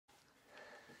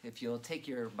if you'll take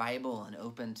your Bible and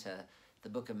open to the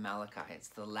book of Malachi. It's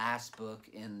the last book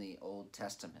in the Old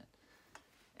Testament,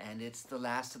 and it's the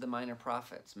last of the minor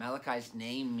prophets. Malachi's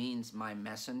name means my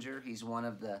messenger. He's one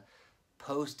of the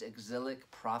post-exilic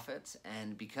prophets,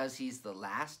 and because he's the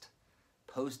last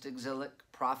post-exilic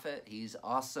prophet, he's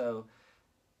also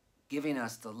giving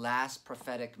us the last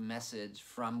prophetic message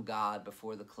from God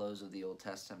before the close of the Old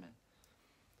Testament.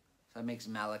 So that makes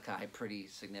Malachi pretty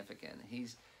significant.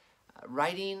 He's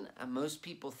writing, most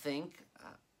people think,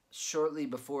 shortly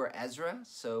before Ezra.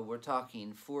 So we're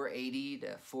talking 480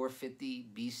 to 450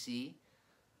 BC.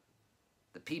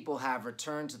 The people have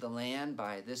returned to the land.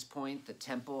 By this point, the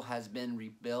temple has been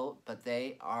rebuilt, but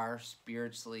they are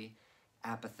spiritually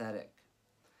apathetic.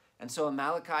 And so in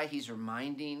Malachi,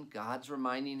 God's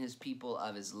reminding his people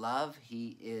of his love.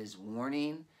 He is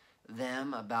warning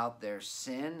them about their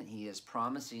sin. He is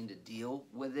promising to deal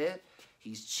with it.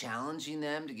 He's challenging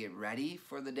them to get ready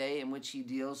for the day in which he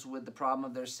deals with the problem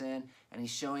of their sin, and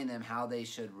he's showing them how they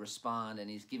should respond, and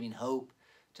he's giving hope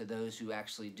to those who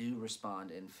actually do respond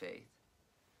in faith.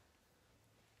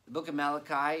 The book of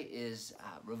Malachi is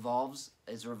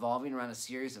revolving around a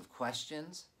series of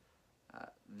questions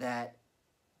that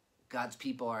God's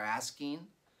people are asking.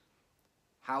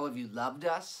 How have you loved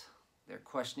us? They're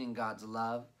questioning God's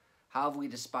love. How have we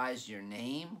despised your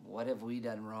name? What have we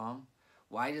done wrong?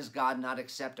 Why does God not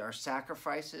accept our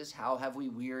sacrifices? How have we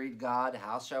wearied God?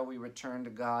 How shall we return to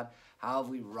God? How have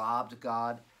we robbed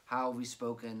God? How have we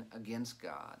spoken against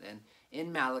God? And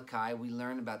in Malachi, we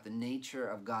learn about the nature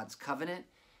of God's covenant.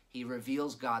 He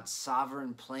reveals God's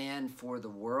sovereign plan for the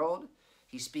world.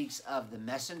 He speaks of the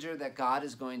messenger that God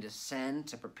is going to send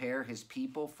to prepare his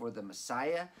people for the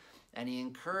Messiah. And he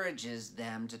encourages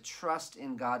them to trust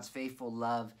in God's faithful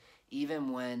love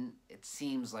even when it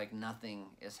seems like nothing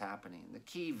is happening. The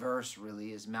key verse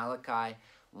really is Malachi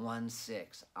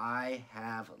 1:6. I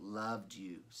have loved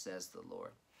you, says the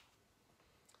Lord.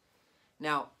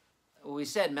 Now, we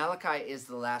said Malachi is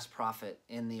the last prophet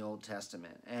in the Old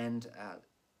Testament, and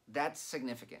that's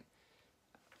significant.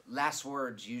 Last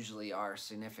words usually are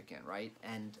significant, right?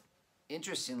 And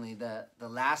interestingly, the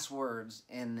last words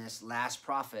in this last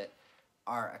prophet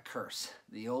are a curse.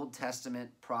 The Old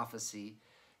Testament prophecy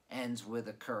ends with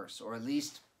a curse, or at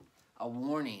least a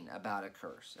warning about a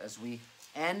curse. As we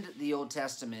end the Old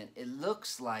Testament, it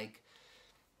looks like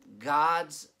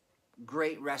God's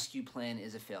great rescue plan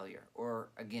is a failure, or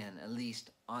again, at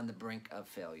least on the brink of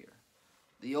failure.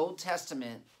 The Old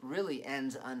Testament really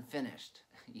ends unfinished.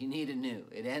 You need a new.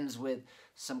 It ends with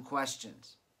some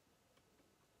questions.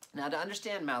 Now, to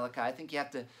understand Malachi, I think you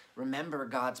have to remember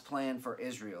God's plan for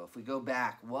Israel. If we go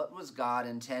back, what was God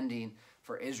intending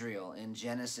for Israel in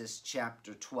Genesis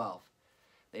chapter 12?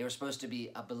 They were supposed to be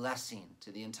a blessing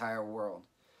to the entire world.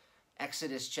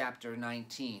 Exodus chapter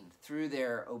 19, through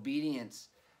their obedience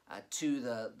to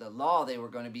the law, they were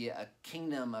going to be a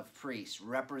kingdom of priests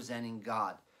representing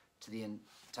God to the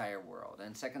entire world.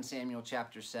 And 2 Samuel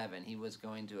chapter 7, he was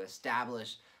going to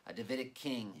establish a Davidic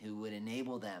king who would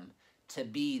enable them to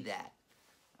be that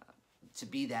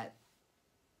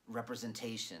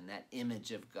representation, that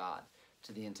image of God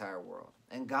to the entire world.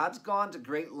 And God's gone to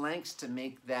great lengths to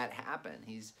make that happen.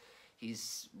 He's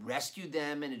rescued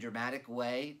them in a dramatic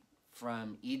way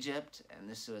from Egypt, and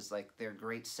this was like their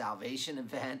great salvation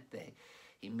event.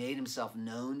 He made himself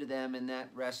known to them in that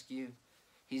rescue.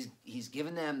 He's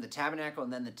given them the tabernacle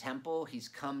and then the temple. He's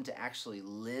come to actually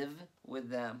live with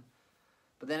them.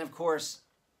 But then, of course,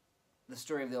 the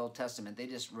story of the Old Testament, they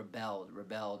just rebelled.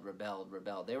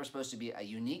 They were supposed to be a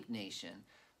unique nation,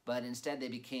 but instead they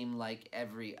became like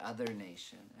every other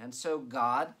nation. And so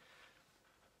God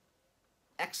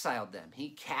exiled them.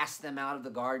 He cast them out of the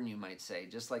garden, you might say,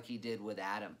 just like he did with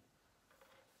Adam.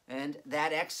 And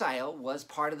that exile was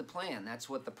part of the plan. That's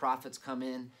what the prophets come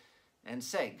in and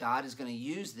say. God is going to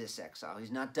use this exile.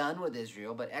 He's not done with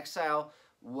Israel, but exile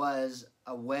was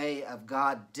a way of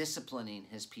God disciplining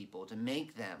his people to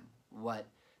make them what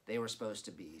they were supposed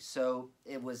to be. So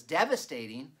it was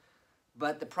devastating,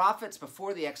 but the prophets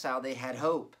before the exile, they had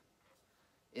hope.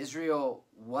 Israel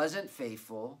wasn't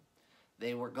faithful.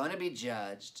 They were going to be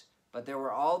judged, but there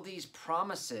were all these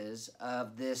promises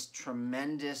of this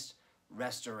tremendous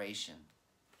restoration.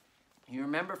 You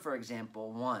remember, for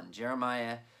example,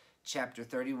 Jeremiah chapter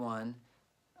 31,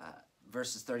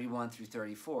 verses 31 through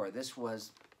 34. This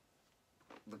was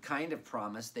the kind of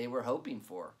promise they were hoping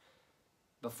for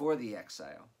before the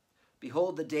exile.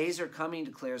 Behold, the days are coming,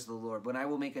 declares the Lord, when I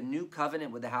will make a new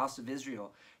covenant with the house of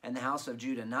Israel and the house of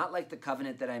Judah, not like the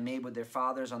covenant that I made with their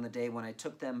fathers on the day when I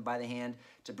took them by the hand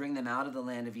to bring them out of the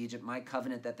land of Egypt, my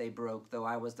covenant that they broke, though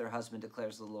I was their husband,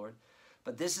 declares the Lord.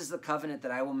 But this is the covenant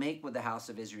that I will make with the house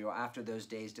of Israel after those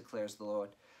days, declares the Lord.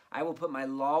 I will put my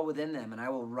law within them, and I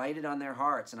will write it on their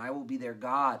hearts, and I will be their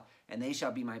God, and they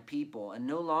shall be my people. And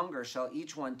no longer shall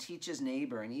each one teach his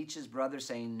neighbor and each his brother,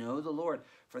 saying, Know the Lord,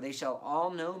 for they shall all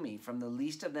know me, from the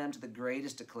least of them to the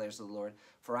greatest, declares the Lord.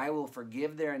 For I will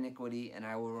forgive their iniquity, and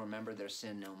I will remember their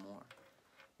sin no more.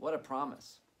 What a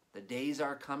promise. The days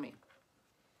are coming.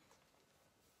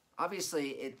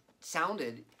 Obviously, it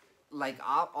sounded like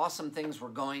awesome things were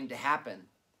going to happen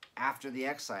after the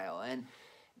exile, and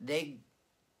they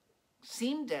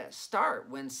seemed to start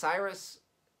when Cyrus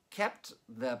kept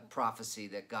the prophecy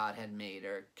that God had made,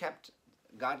 or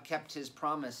God kept his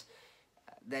promise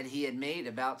that he had made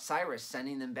about Cyrus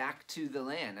sending them back to the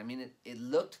land. I mean, it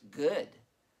looked good.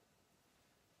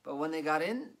 But when they got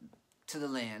into the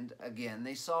land again,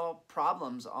 they saw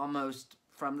problems almost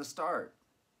from the start.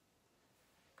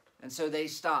 And so they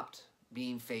stopped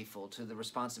being faithful to the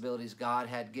responsibilities God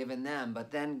had given them.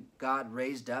 But then God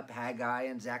raised up Haggai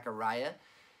and Zechariah,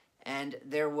 and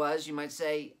there was, you might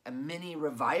say, a mini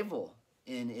revival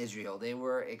in Israel. They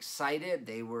were excited.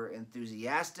 They were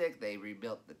enthusiastic. They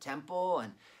rebuilt the temple.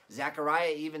 And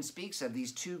Zechariah even speaks of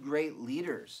these two great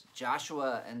leaders,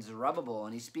 Joshua and Zerubbabel.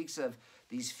 And he speaks of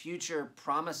these future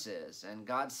promises. And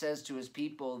God says to his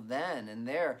people then and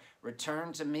there,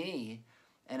 return to me,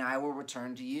 and I will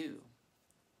return to you.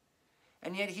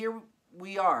 And yet here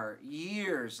we are,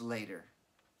 years later.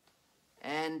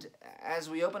 And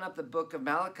as we open up the book of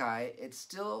Malachi, it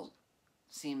still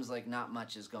seems like not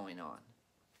much is going on.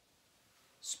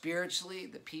 Spiritually,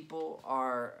 the people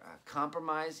are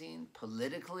compromising.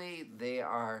 Politically, they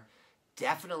are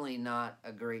definitely not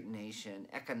a great nation.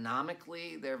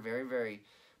 Economically, they're very, very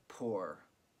poor.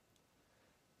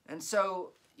 And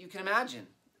so you can imagine,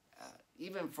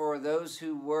 even for those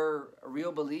who were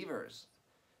real believers,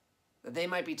 that they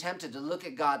might be tempted to look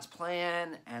at God's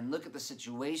plan and look at the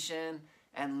situation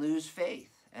and lose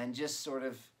faith and just sort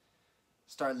of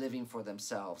start living for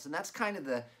themselves. And that's kind of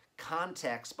the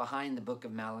context behind the book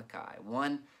of Malachi.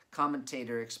 One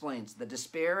commentator explains, the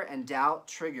despair and doubt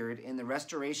triggered in the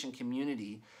restoration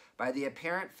community by the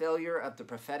apparent failure of the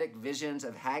prophetic visions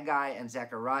of Haggai and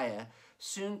Zechariah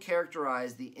soon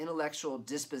characterized the intellectual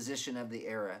disposition of the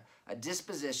era, a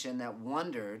disposition that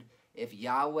wondered if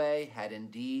Yahweh had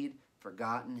indeed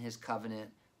forgotten his covenant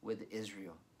with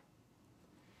Israel.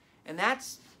 And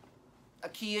that's a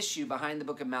key issue behind the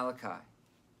book of Malachi.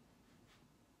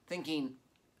 Thinking,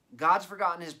 God's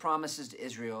forgotten his promises to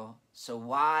Israel, so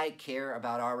why care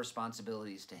about our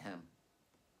responsibilities to him?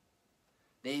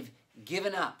 They've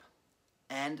given up,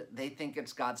 and they think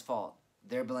it's God's fault.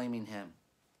 They're blaming him.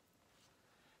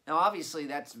 Now, obviously,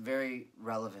 that's very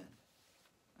relevant.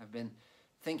 I've been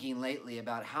thinking lately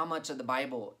about how much of the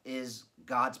Bible is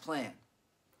God's plan.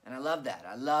 And I love that.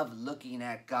 I love looking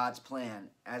at God's plan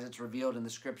as it's revealed in the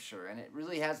scripture. And it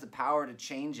really has the power to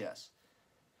change us.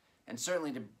 And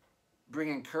certainly to bring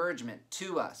encouragement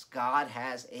to us. God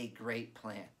has a great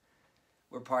plan.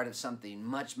 We're part of something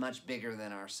much, much bigger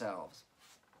than ourselves.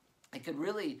 It could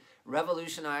really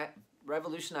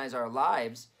revolutionize our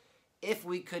lives if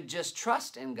we could just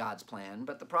trust in God's plan.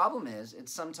 But the problem is,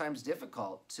 it's sometimes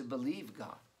difficult to believe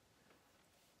God.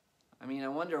 I mean, I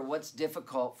wonder what's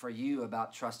difficult for you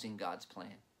about trusting God's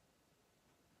plan.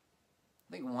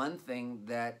 I think one thing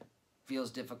that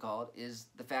feels difficult is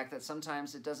the fact that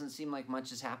sometimes it doesn't seem like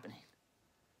much is happening.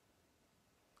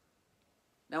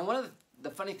 Now, one of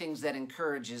the funny things that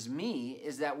encourages me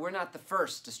is that we're not the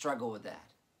first to struggle with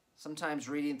that. Sometimes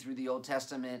reading through the Old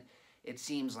Testament, it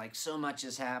seems like so much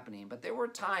is happening. But there were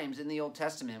times in the Old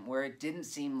Testament where it didn't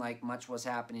seem like much was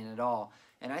happening at all.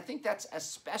 And I think that's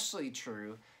especially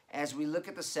true as we look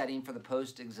at the setting for the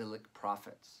post-exilic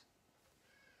prophets.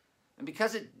 And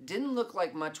because it didn't look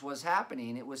like much was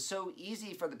happening, it was so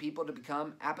easy for the people to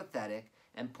become apathetic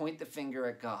and point the finger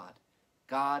at God.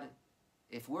 God,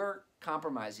 if we're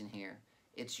compromising here,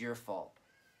 it's your fault.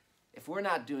 If we're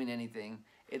not doing anything,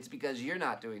 it's because you're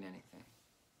not doing anything.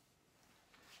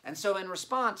 And so in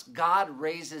response, God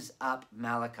raises up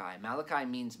Malachi. Malachi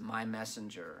means my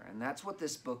messenger, and that's what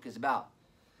this book is about.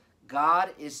 God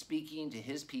is speaking to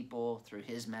his people through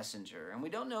his messenger, and we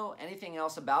don't know anything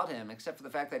else about him except for the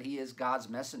fact that he is God's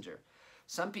messenger.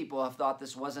 Some people have thought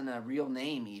this wasn't a real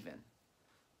name even.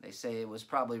 They say it was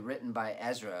probably written by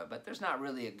Ezra, but there's not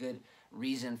really a good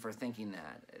reason for thinking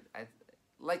that.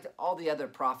 Like all the other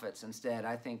prophets, instead,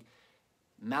 I think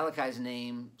Malachi's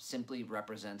name simply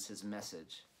represents his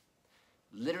message.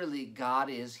 Literally, God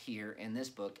is here in this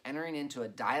book entering into a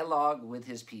dialogue with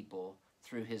his people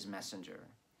through his messenger.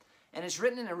 And it's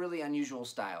written in a really unusual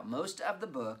style. Most of the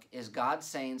book is God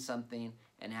saying something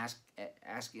and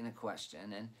asking a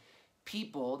question, and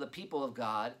the people of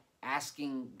God,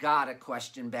 asking God a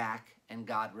question back and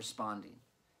God responding.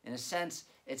 In a sense,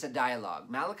 it's a dialogue.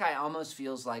 Malachi almost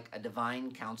feels like a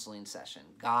divine counseling session.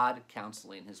 God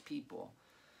counseling his people.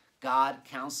 God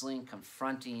counseling,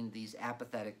 confronting these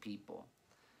apathetic people.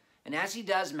 And as he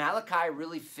does, Malachi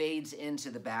really fades into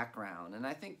the background. And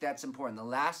I think that's important. The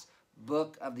last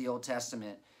book of the Old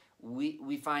Testament,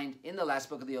 we find, in the last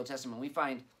book of the Old Testament, we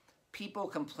find people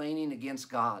complaining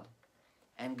against God.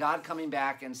 And God coming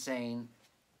back and saying,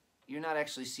 you're not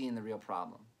actually seeing the real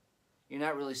problem. You're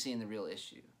not really seeing the real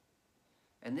issue.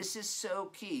 And this is so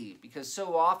key, because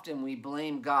so often we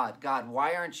blame God. God,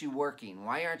 why aren't you working?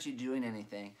 Why aren't you doing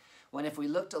anything? When if we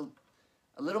looked a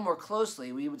little more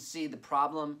closely, we would see the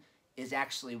problem is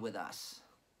actually with us.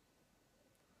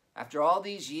 After all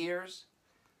these years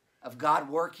of God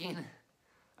working,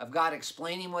 of God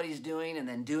explaining what he's doing and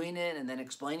then doing it and then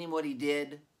explaining what he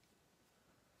did,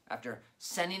 after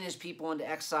sending his people into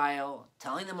exile,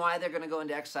 telling them why they're going to go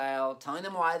into exile, telling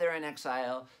them why they're in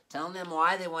exile, telling them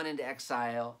why they went into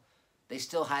exile, they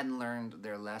still hadn't learned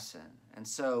their lesson. And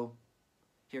so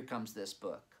here comes this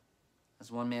book.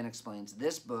 As one man explains,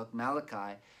 this book,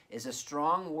 Malachi, is a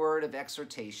strong word of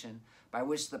exhortation by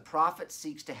which the prophet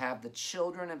seeks to have the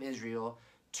children of Israel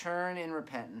turn in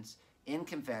repentance, in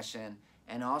confession,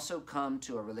 and also come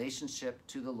to a relationship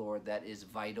to the Lord that is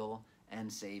vital and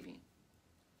saving.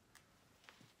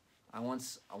 I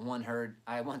once heard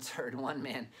one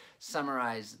man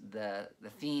summarize the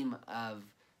theme of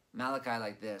Malachi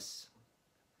like this.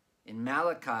 In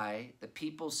Malachi, the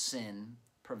people's sin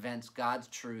prevents God's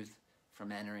truth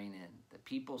from entering in. The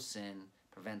people's sin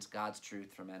prevents God's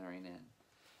truth from entering in.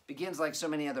 Begins like so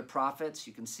many other prophets.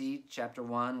 You can see chapter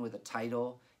 1 with a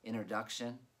title,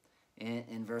 introduction.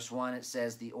 In verse 1, it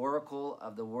says, the oracle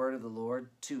of the word of the Lord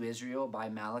to Israel by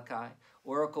Malachi.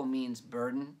 Oracle means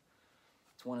burden.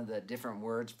 It's one of the different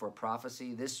words for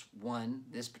prophecy. This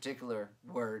particular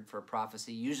word for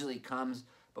prophecy usually comes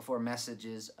before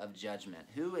messages of judgment.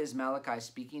 Who is Malachi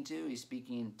speaking to? He's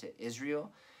speaking to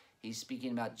Israel. He's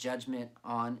speaking about judgment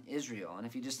on Israel. And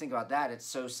if you just think about that, it's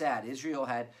so sad. Israel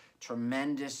had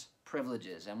tremendous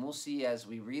privileges. And we'll see as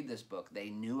we read this book, they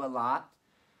knew a lot.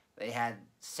 They had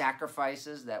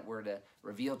sacrifices that were to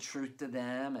reveal truth to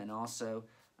them and also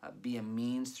be a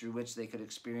means through which they could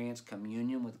experience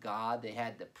communion with God. They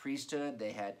had the priesthood.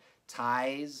 They had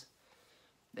tithes.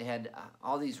 They had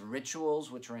all these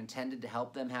rituals which were intended to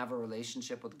help them have a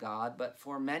relationship with God. But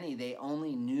for many, they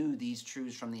only knew these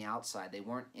truths from the outside. They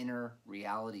weren't inner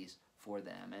realities for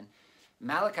them. And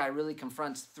Malachi really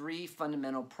confronts three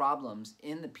fundamental problems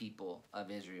in the people of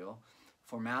Israel: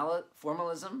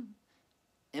 formalism,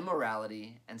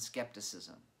 immorality, and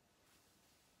skepticism.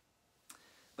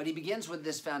 But he begins with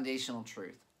this foundational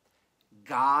truth.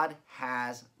 God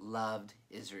has loved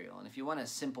Israel. And if you want a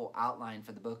simple outline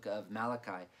for the book of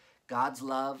Malachi, God's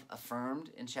love affirmed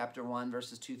in chapter 1,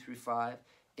 verses 2 through 5.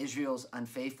 Israel's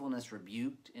unfaithfulness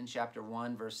rebuked in chapter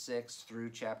 1, verse 6 through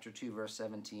chapter 2, verse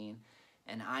 17.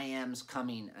 And I am's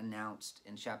coming announced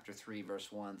in chapter 3,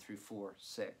 verse 1 through 4,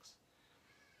 6.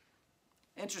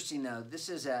 Interesting, though, this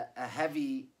is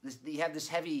you have this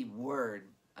heavy word,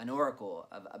 an oracle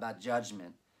about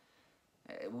judgment.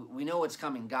 We know what's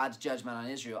coming, God's judgment on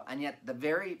Israel. And yet the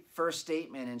very first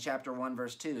statement in chapter 1,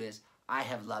 verse 2 is, I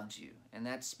have loved you. And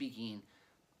that's speaking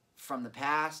from the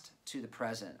past to the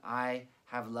present. I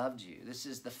have loved you. This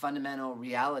is the fundamental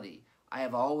reality. I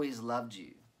have always loved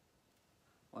you.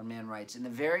 One man writes, in the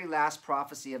very last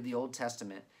prophecy of the Old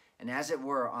Testament, and as it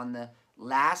were, on the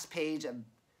last page of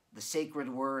the sacred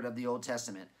word of the Old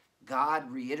Testament, God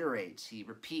reiterates, he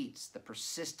repeats the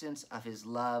persistence of his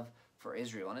love for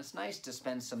Israel. And it's nice to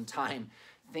spend some time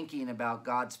thinking about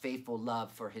God's faithful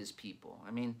love for his people. I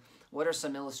mean, what are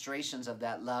some illustrations of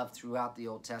that love throughout the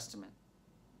Old Testament?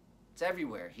 It's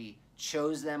everywhere. He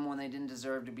chose them when they didn't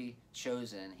deserve to be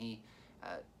chosen.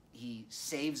 He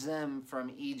saves them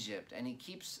from Egypt, and he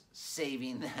keeps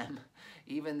saving them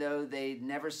even though they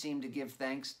never seem to give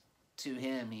thanks to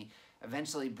him. He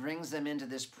eventually brings them into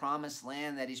this promised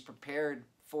land that he's prepared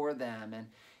for them. And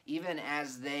even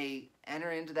as they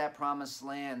enter into that promised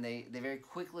land, they very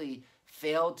quickly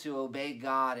fail to obey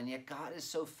God. And yet God is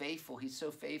so faithful. He's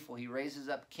so faithful. He raises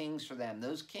up kings for them.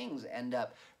 Those kings end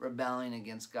up rebelling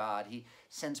against God. He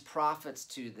sends prophets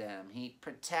to them. He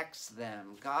protects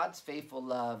them. God's faithful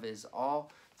love is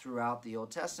all throughout the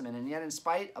Old Testament. And yet in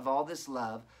spite of all this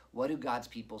love, what do God's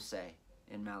people say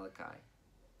in Malachi?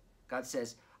 God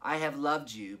says, I have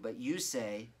loved you, but you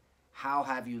say, how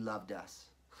have you loved us?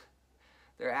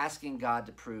 They're asking God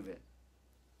to prove it.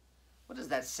 What does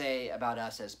that say about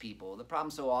us as people? The problem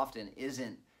so often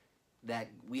isn't that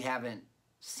we haven't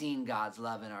seen God's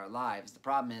love in our lives. The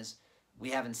problem is we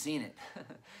haven't seen it.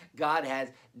 God has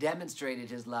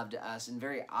demonstrated his love to us in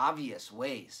very obvious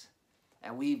ways,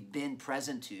 and we've been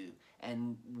present to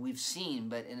and we've seen,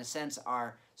 but in a sense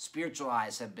our spiritual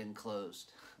eyes have been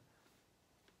closed.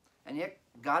 And yet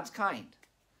God's kind.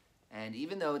 And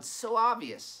even though it's so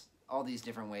obvious, all these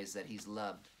different ways that he's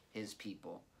loved his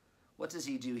people, what does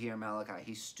he do here in Malachi?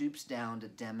 He stoops down to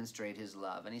demonstrate his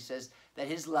love. And he says that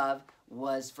his love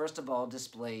was, first of all,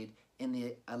 displayed in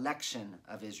the election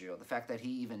of Israel, the fact that he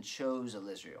even chose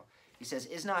Israel. He says,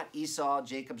 "Is not Esau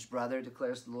Jacob's brother,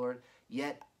 declares the Lord?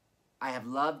 Yet I have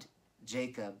loved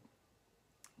Jacob,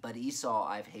 but Esau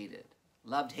I've hated."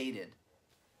 Loved, hated.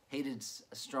 Hated's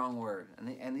a strong word.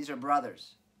 And these are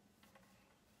brothers.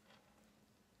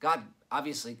 God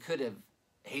obviously could have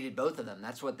hated both of them.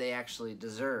 That's what they actually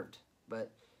deserved.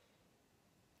 But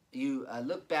you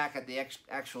look back at the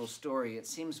actual story, it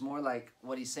seems more like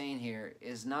what he's saying here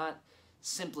is not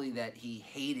simply that he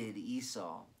hated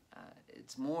Esau.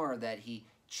 It's more that he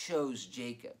chose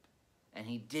Jacob and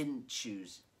he didn't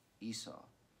choose Esau.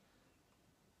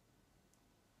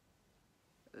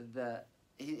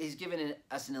 He's given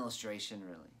us an illustration,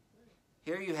 really.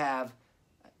 Here you have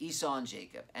Esau and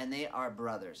Jacob, and they are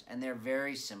brothers, and they're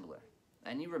very similar.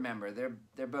 And you remember,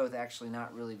 they're both actually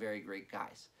not really very great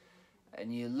guys.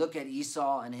 And you look at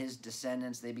Esau and his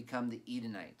descendants, they become the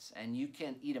Edomites, and you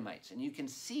can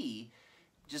see,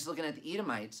 just looking at the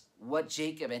Edomites, what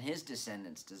Jacob and his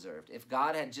descendants deserved. If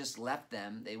God had just left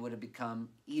them, they would have become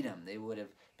Edom. They would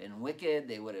have been wicked.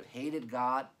 They would have hated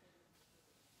God.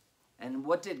 And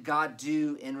what did God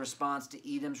do in response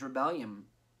to Edom's rebellion?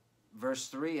 Verse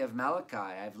 3 of Malachi,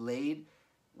 "I've laid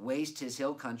waste his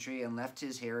hill country and left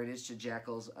his heritage to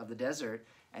jackals of the desert."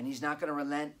 And he's not going to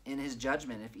relent in his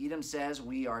judgment. If Edom says,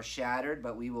 "We are shattered,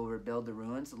 but we will rebuild the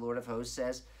ruins," the Lord of hosts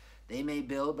says, "They may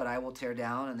build, but I will tear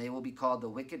down, and they will be called the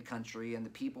wicked country and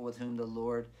the people with whom the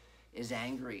Lord is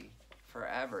angry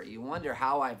forever." You wonder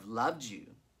how I've loved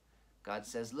you. God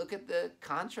says, look at the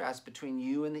contrast between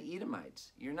you and the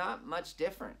Edomites. You're not much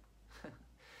different.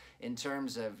 In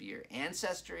terms of your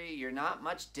ancestry, you're not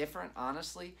much different,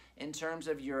 honestly, in terms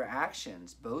of your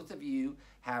actions. Both of you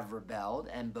have rebelled,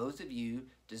 and both of you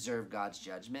deserve God's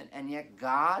judgment. And yet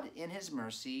God, in his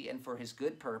mercy and for his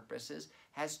good purposes,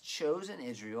 has chosen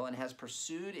Israel and has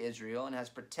pursued Israel and has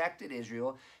protected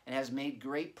Israel and has made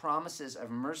great promises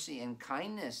of mercy and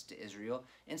kindness to Israel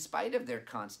in spite of their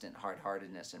constant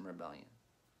hard-heartedness and rebellion.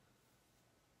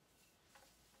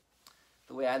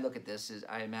 The way I look at this is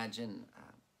I imagine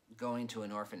going to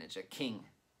an orphanage, a king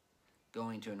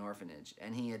going to an orphanage,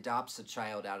 and he adopts a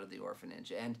child out of the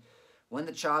orphanage. And when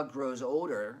the child grows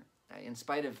older, in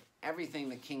spite of everything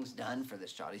the king's done for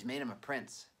this child, he's made him a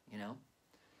prince, you know.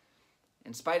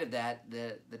 In spite of that,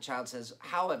 the child says,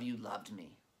 "How have you loved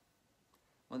me?"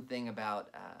 One thing about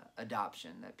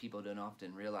adoption that people don't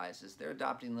often realize is they're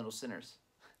adopting little sinners.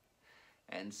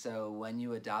 And so when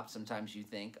you adopt, sometimes you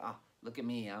think, "Oh, look at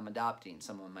me, I'm adopting."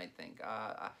 Someone might think,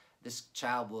 this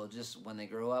child will just, when they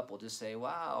grow up, will just say,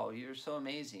 "Wow, you're so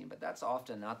amazing." But that's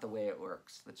often not the way it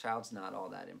works. The child's not all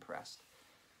that impressed.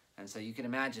 And so you can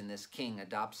imagine this king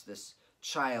adopts this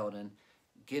child and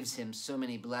gives him so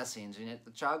many blessings. And yet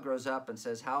the child grows up and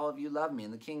says, "How have you loved me?"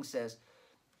 And the king says,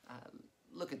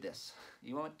 "Look at this.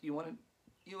 You want to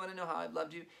know how I've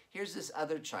loved you? Here's this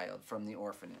other child from the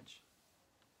orphanage.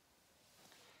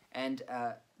 And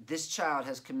this child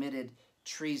has committed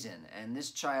treason, and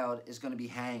this child is going to be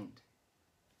hanged.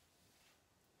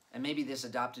 And maybe this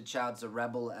adopted child's a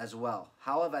rebel as well.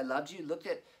 How have I loved you? Look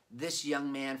at this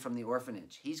young man from the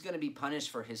orphanage. He's going to be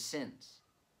punished for his sins.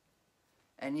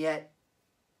 And yet,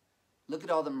 look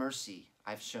at all the mercy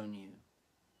I've shown you."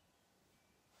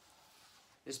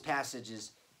 This passage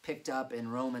is picked up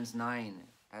in Romans 9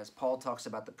 as Paul talks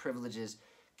about the privileges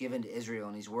given to Israel,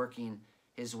 and he's working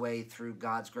his way through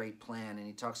God's great plan. And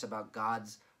he talks about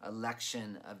God's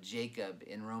election of Jacob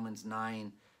in Romans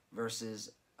 9, verses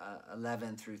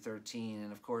 11 through 13.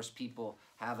 And of course, people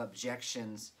have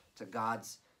objections to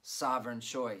God's sovereign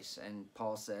choice. And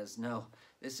Paul says, no,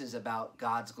 this is about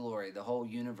God's glory. The whole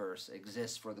universe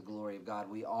exists for the glory of God.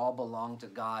 We all belong to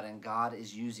God, and God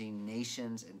is using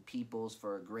nations and peoples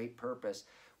for a great purpose,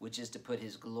 which is to put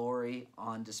his glory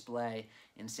on display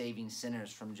in saving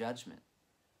sinners from judgment.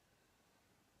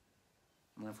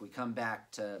 And if we come back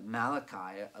to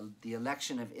Malachi, the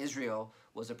election of Israel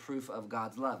was a proof of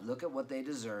God's love. Look at what they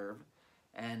deserve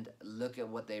and look at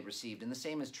what they received. And the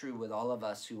same is true with all of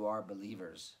us who are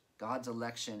believers. God's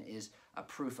election is a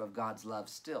proof of God's love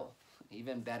still.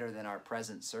 even better than our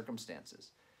present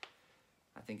circumstances.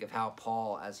 I think of how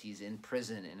Paul, as he's in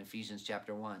prison in Ephesians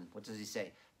chapter 1, what does he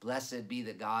say? Blessed be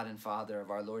the God and Father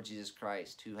of our Lord Jesus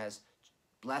Christ, who has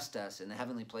blessed us in the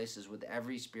heavenly places with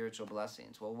every spiritual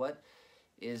blessings. Well, what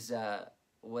is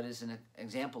an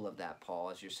example of that,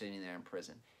 Paul, as you're sitting there in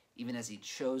prison? Even as he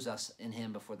chose us in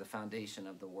him before the foundation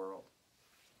of the world.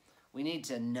 We need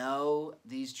to know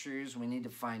these truths. We need to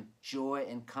find joy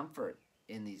and comfort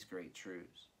in these great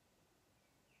truths.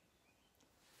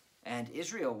 And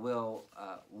Israel will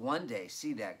one day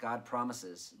see that. God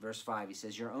promises, verse 5, he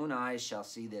says, your own eyes shall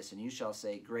see this, and you shall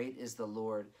say, great is the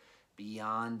Lord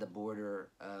beyond the border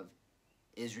of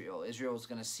Israel. Israel was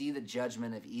going to see the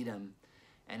judgment of Edom,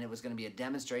 and it was going to be a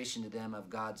demonstration to them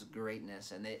of God's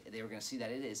greatness. And they were going to see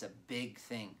that it is a big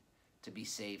thing to be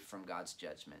saved from God's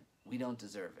judgment. We don't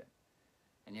deserve it.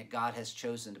 And yet God has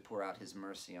chosen to pour out his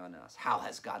mercy on us. How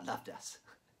has God loved us?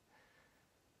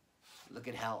 Look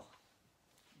at hell.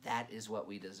 That is what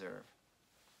we deserve.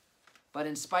 But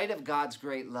in spite of God's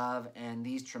great love and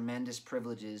these tremendous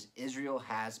privileges, Israel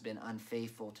has been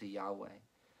unfaithful to Yahweh.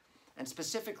 And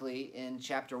specifically in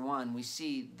chapter 1, we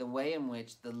see the way in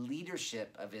which the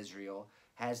leadership of Israel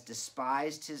has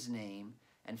despised his name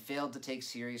and failed to take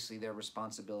seriously their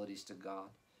responsibilities to God.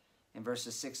 In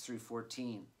verses 6 through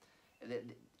 14,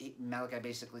 Malachi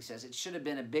basically says, it should have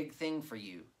been a big thing for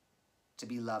you to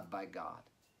be loved by God.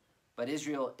 But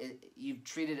Israel, you've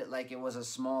treated it like it was a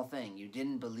small thing. You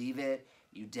didn't believe it.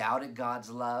 You doubted God's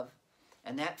love.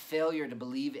 And that failure to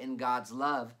believe in God's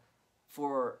love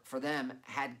for them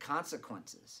had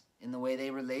consequences in the way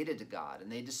they related to God, and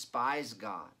they despised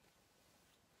God.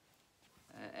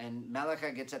 And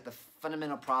Malachi gets at the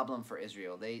fundamental problem for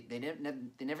Israel. They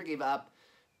never gave up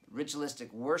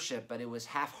ritualistic worship, but it was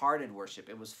half-hearted worship.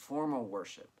 It was formal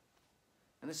worship.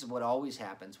 And this is what always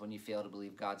happens when you fail to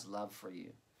believe God's love for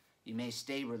you. You may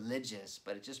stay religious,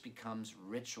 but it just becomes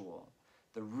ritual.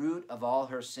 The root of all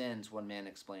her sins, one man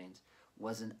explains,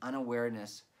 was an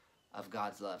unawareness of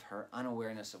God's love, her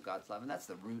unawareness of God's love. And that's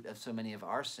the root of so many of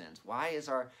our sins. Why is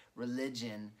our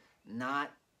religion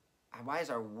why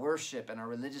is our worship and our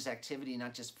religious activity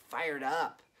not just fired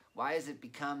up? Why has it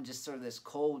become just sort of this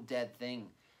cold, dead thing?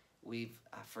 We've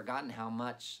forgotten how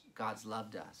much God's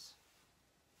loved us.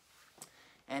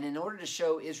 And in order to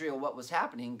show Israel what was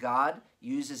happening, God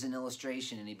uses an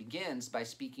illustration, and he begins by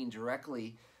speaking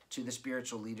directly to the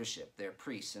spiritual leadership, their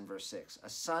priests, in verse 6. A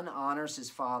son honors his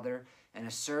father, and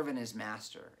a servant his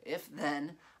master. If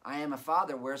then I am a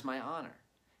father, where's my honor?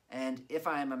 And if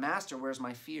I am a master, where's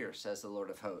my fear, says the Lord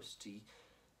of hosts,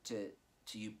 to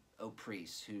you, O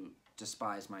priests, who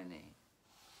despise my name.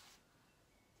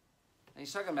 And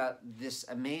he's talking about this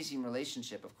amazing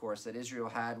relationship, of course, that Israel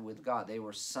had with God. They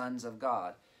were sons of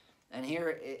God. And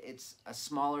here it's a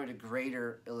smaller to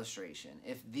greater illustration.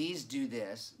 If these do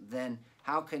this, then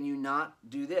how can you not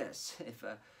do this? If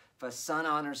a son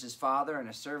honors his father and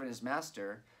a servant his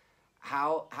master,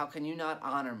 how can you not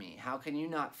honor me? How can you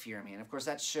not fear me? And of course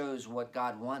that shows what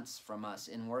God wants from us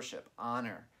in worship: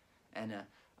 honor and a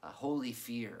holy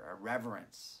fear, a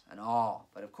reverence, an awe.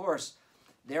 But of course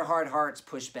their hard hearts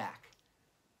push back.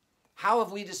 How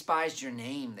have we despised your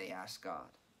name? They ask God.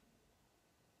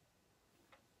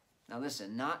 Now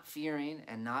listen, not fearing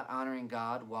and not honoring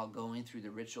God while going through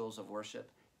the rituals of worship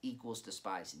equals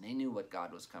despising. They knew what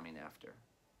God was coming after.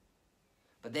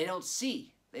 But they don't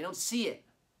see. They don't see it.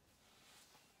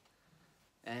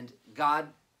 And God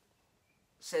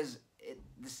says,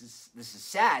 this is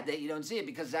sad that you don't see it,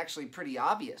 because it's actually pretty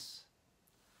obvious.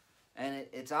 And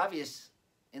it's obvious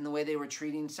in the way they were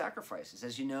treating sacrifices.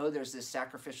 As you know, there's this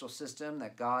sacrificial system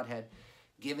that God had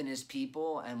given his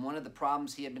people, and one of the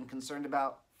problems he had been concerned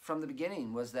about from the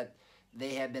beginning was that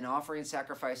they had been offering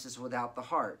sacrifices without the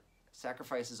heart.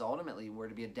 Sacrifices ultimately were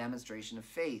to be a demonstration of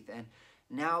faith, and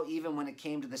now even when it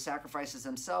came to the sacrifices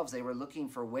themselves, they were looking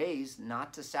for ways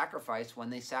not to sacrifice when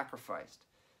they sacrificed.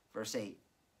 Verse 8,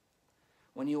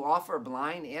 when you offer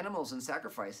blind animals in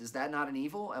sacrifice, is that not an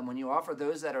evil? And when you offer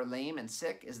those that are lame and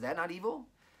sick, is that not evil?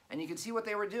 And you can see what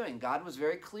they were doing. God was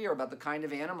very clear about the kind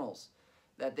of animals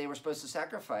that they were supposed to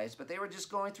sacrifice, but they were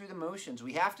just going through the motions.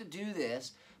 We have to do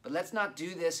this, but let's not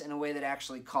do this in a way that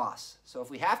actually costs. So if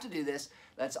we have to do this,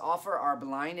 let's offer our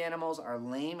blind animals, our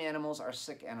lame animals, our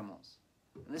sick animals.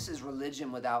 And this is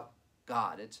religion without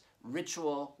God. It's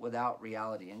ritual without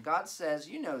reality. And God says,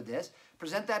 you know this,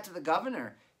 present that to the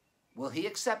governor. Will he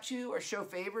accept you or show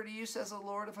favor to you, says the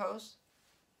Lord of hosts?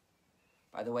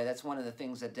 By the way, that's one of the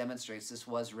things that demonstrates this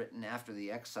was written after the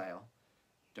exile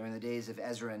during the days of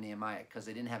Ezra and Nehemiah, because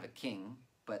they didn't have a king,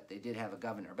 but they did have a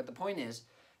governor. But the point is,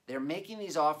 They're making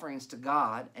these offerings to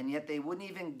God, and yet they wouldn't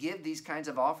even give these kinds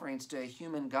of offerings to a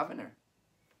human governor.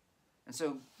 And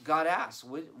so God asks,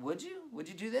 would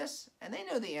you do this? And they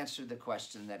know the answer to the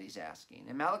question that he's asking.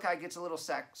 And Malachi gets a little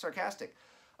sarcastic.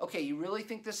 Okay, you really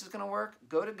think this is going to work?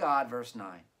 Go to God, verse 9.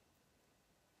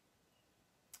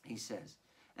 He says,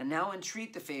 and now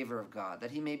entreat the favor of God,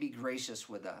 that he may be gracious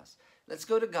with us. Let's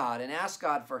go to God and ask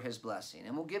God for his blessing,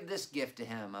 and we'll give this gift to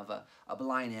him of a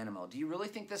blind animal. Do you really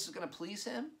think this is going to please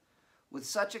him? With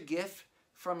such a gift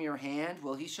from your hand,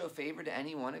 will he show favor to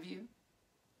any one of you?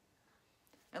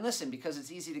 And listen, because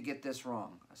it's easy to get this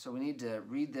wrong, so we need to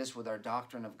read this with our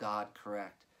doctrine of God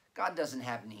correct. God doesn't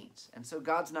have needs, and so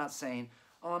God's not saying,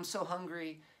 oh, I'm so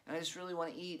hungry, and I just really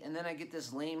want to eat, and then I get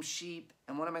this lame sheep,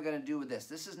 and what am I going to do with this?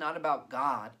 This is not about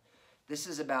God. This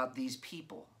is about these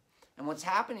people. And what's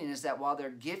happening is that while they're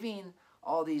giving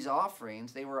all these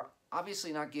offerings, they were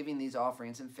obviously not giving these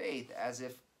offerings in faith as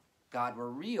if God were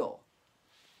real.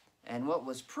 And what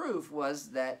was proof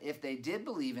was that if they did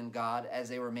believe in God as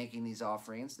they were making these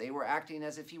offerings, they were acting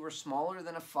as if he were smaller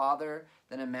than a father,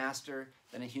 than a master,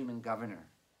 than a human governor.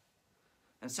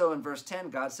 And so in verse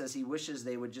 10, God says he wishes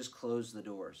they would just close the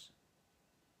doors.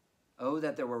 Oh,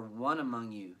 that there were one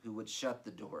among you who would shut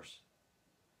the doors.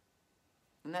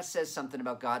 And that says something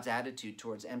about God's attitude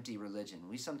towards empty religion.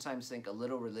 We sometimes think a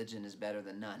little religion is better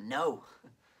than none. No,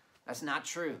 that's not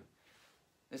true.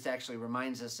 This actually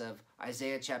reminds us of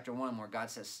Isaiah chapter 1, where God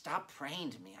says, stop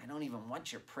praying to me. I don't even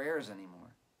want your prayers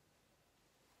anymore.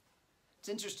 It's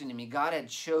interesting to me. God had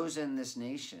chosen this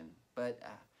nation, but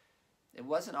it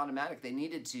wasn't automatic. They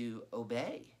needed to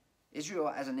obey.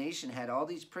 Israel as a nation had all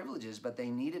these privileges, but they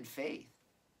needed faith.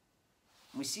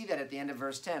 And we see that at the end of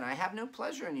verse 10. I have no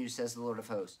pleasure in you, says the Lord of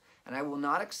hosts, and I will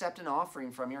not accept an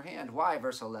offering from your hand. Why?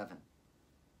 Verse 11.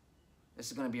 This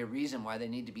is going to be a reason why they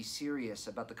need to be serious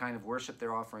about the kind of worship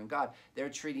they're offering God. They're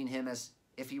treating him as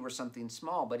if he were something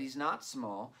small, but he's not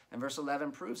small. And verse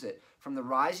 11 proves it. From the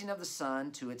rising of the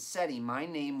sun to its setting, my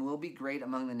name will be great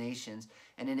among the nations,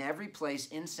 and in every place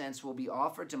incense will be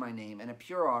offered to my name, and a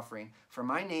pure offering, for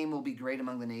my name will be great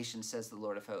among the nations, says the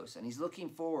Lord of hosts. And he's looking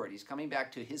forward. He's coming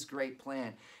back to his great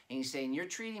plan. And he's saying, you're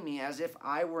treating me as if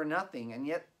I were nothing, and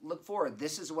yet look forward.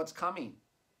 This is what's coming.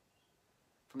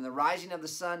 From the rising of the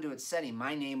sun to its setting,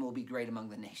 my name will be great among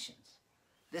the nations.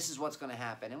 This is what's going to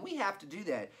happen. And we have to do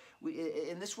that.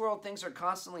 In this world, things are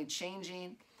constantly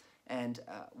changing. And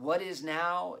what is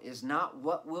now is not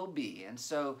what will be. And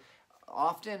so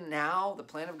often now, the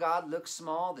plan of God looks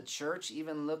small. The church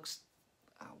even looks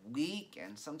weak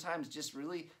and sometimes just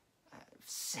really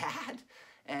sad.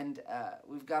 And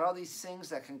we've got all these things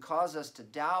that can cause us to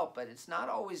doubt. But it's not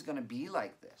always going to be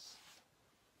like this.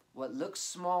 What looks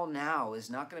small now is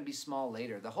not going to be small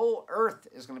later. The whole earth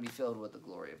is going to be filled with the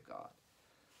glory of God.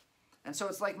 And so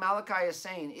it's like Malachi is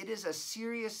saying, it is a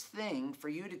serious thing for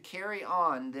you to carry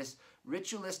on this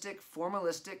ritualistic,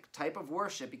 formalistic type of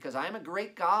worship because I am a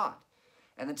great God.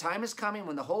 And the time is coming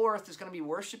when the whole earth is going to be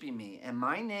worshiping me. And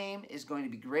my name is going to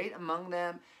be great among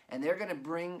them. And they're going to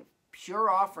bring pure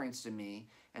offerings to me.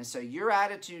 And so your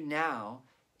attitude now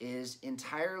is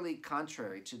entirely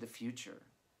contrary to the future.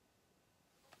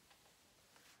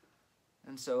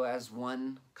 And so, as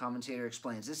one commentator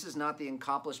explains, this is not the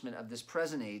accomplishment of this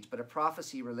present age, but a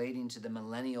prophecy relating to the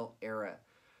millennial era.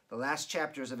 The last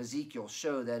chapters of Ezekiel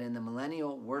show that in the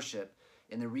millennial worship,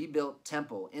 in the rebuilt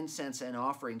temple, incense and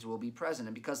offerings will be present.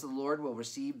 And because the Lord will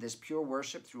receive this pure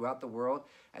worship throughout the world,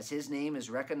 as his name is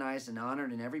recognized and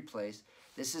honored in every place,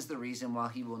 this is the reason why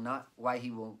he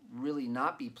will really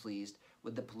not be pleased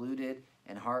with the polluted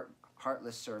and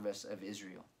heartless service of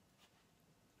Israel.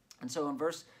 And so in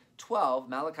verse 12,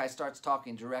 Malachi starts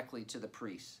talking directly to the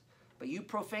priests. But you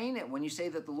profane it when you say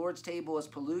that the Lord's table is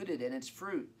polluted and its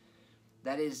fruit,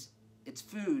 that is, its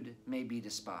food, may be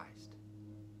despised.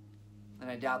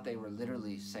 And I doubt they were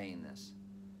literally saying this.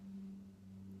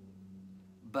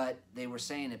 But they were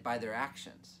saying it by their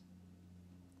actions.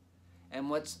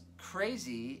 And what's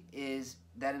crazy is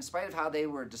that in spite of how they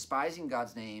were despising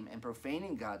God's name and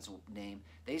profaning God's name,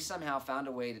 they somehow found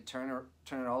a way to turn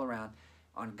it all around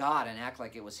on God and act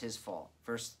like it was his fault.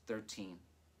 Verse 13.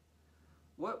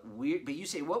 But you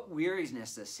say, what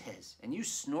weariness this is, and you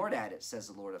snort at it, says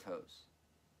the Lord of hosts.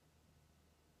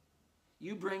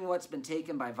 You bring what's been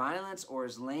taken by violence, or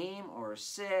is lame, or is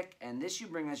sick, and this you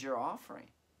bring as your offering.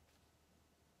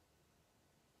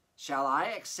 Shall I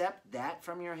accept that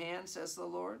from your hand, says the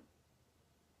Lord?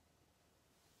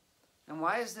 And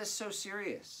why is this so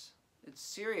serious? It's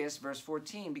serious, verse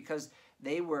 14, because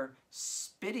they were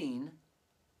spitting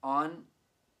on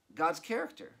God's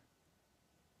character.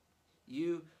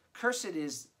 Cursed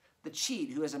is the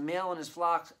cheat who has a male in his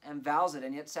flock and vows it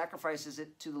and yet sacrifices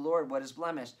it to the Lord what is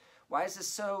blemished? Why is this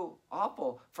so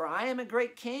awful? For I am a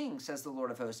great king, says the Lord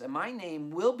of hosts, and my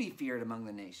name will be feared among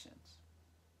the nations.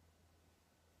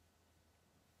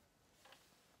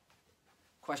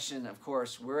 Question, of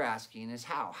course, we're asking is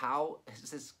how? How is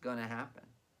this going to happen?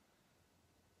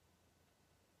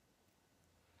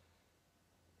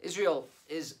 Israel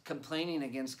is complaining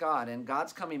against God, and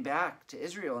God's coming back to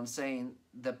Israel and saying,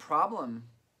 the problem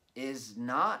is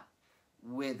not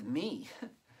with me.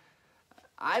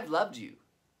 I've loved you.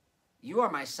 You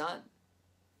are my son.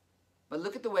 But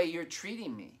look at the way you're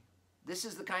treating me. This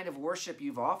is the kind of worship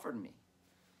you've offered me.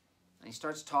 And he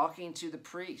starts talking to the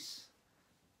priests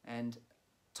and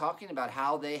talking about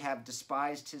how they have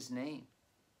despised his name.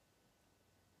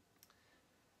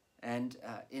 And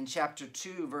in chapter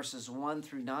 2, verses 1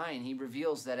 through 9, he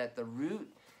reveals that at the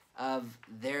root of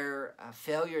their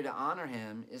failure to honor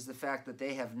him is the fact that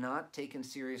they have not taken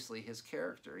seriously his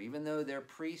character. Even though they're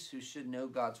priests who should know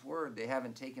God's word, they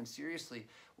haven't taken seriously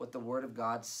what the word of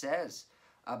God says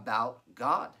about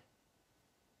God.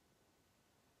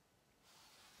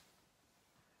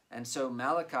 And so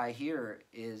Malachi here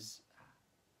is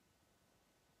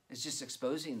just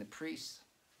exposing the priests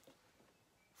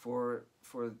for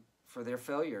their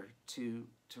failure to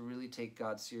really take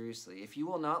God seriously. If you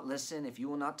will not listen, if you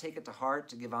will not take it to heart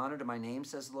to give honor to my name,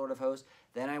 says the Lord of hosts,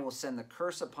 then I will send the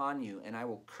curse upon you, and I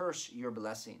will curse your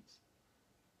blessings.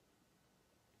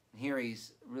 And here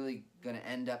he's really going to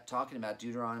end up talking about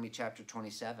Deuteronomy chapter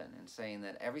 27 and saying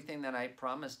that everything that I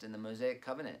promised in the Mosaic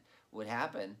covenant would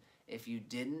happen if you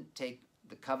didn't take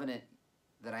the covenant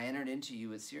that I entered into you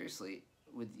with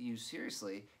you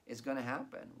seriously is going to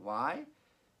happen. Why?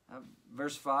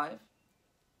 Verse 5.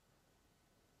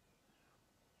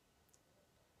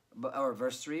 Or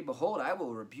verse 3, behold, I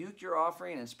will rebuke your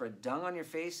offering and spread dung on your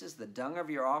faces, the dung of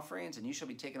your offerings, and you shall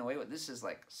be taken away with. This is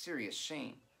like serious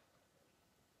shame.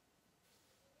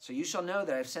 So you shall know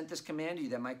that I have sent this command to you,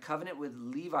 that my covenant with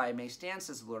Levi may stand,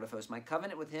 says the Lord of hosts. My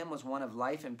covenant with him was one of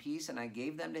life and peace, and I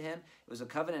gave them to him. It was a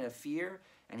covenant of fear,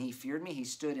 and he feared me. He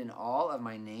stood in awe of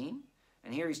my name.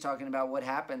 And here he's talking about what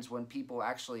happens when people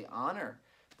actually honor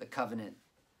the covenant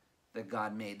that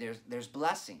God made. There's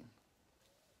blessing.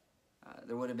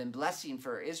 There would have been blessing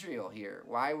for Israel here.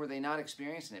 Why were they not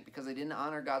experiencing it? Because they didn't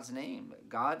honor God's name.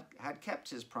 God had kept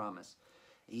his promise.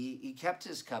 He kept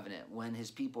his covenant when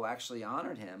his people actually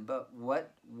honored him. But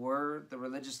what were the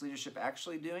religious leadership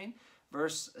actually doing?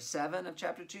 Verse 7 of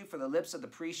chapter 2, for the lips of the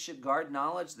priest should guard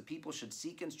knowledge. The people should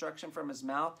seek instruction from his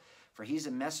mouth. For he's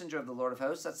a messenger of the Lord of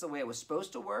hosts. That's the way it was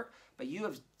supposed to work. But you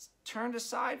have turned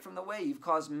aside from the way. You've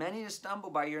caused many to stumble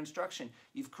by your instruction.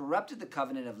 You've corrupted the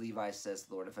covenant of Levi, says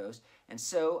the Lord of hosts. And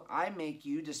so I make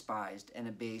you despised and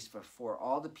abased before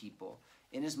all the people,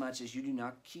 inasmuch as you do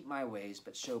not keep my ways,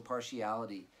 but show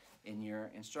partiality in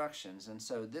your instructions. And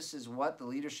so this is what the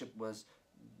leadership was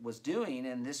doing,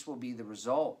 and this will be the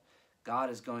result. God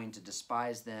is going to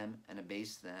despise them and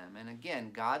abase them. And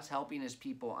again, God's helping his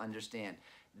people understand.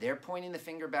 They're pointing the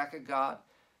finger back at God.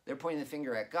 They're pointing the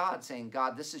finger at God, saying,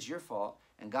 God, this is your fault.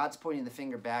 And God's pointing the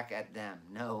finger back at them.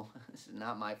 No, this is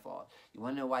not my fault. You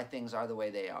want to know why things are the way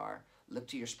they are? Look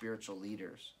to your spiritual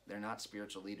leaders. They're not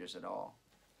spiritual leaders at all.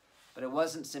 But it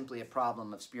wasn't simply a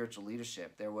problem of spiritual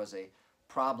leadership. There was a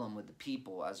problem with the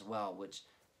people as well, which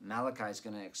Malachi is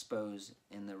going to expose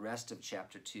in the rest of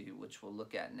chapter 2, which we'll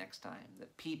look at next time. The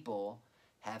people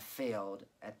have failed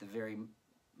at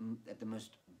the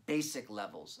most basic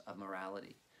levels of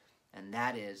morality. And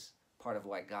that is part of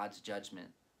why God's judgment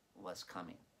was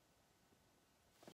coming.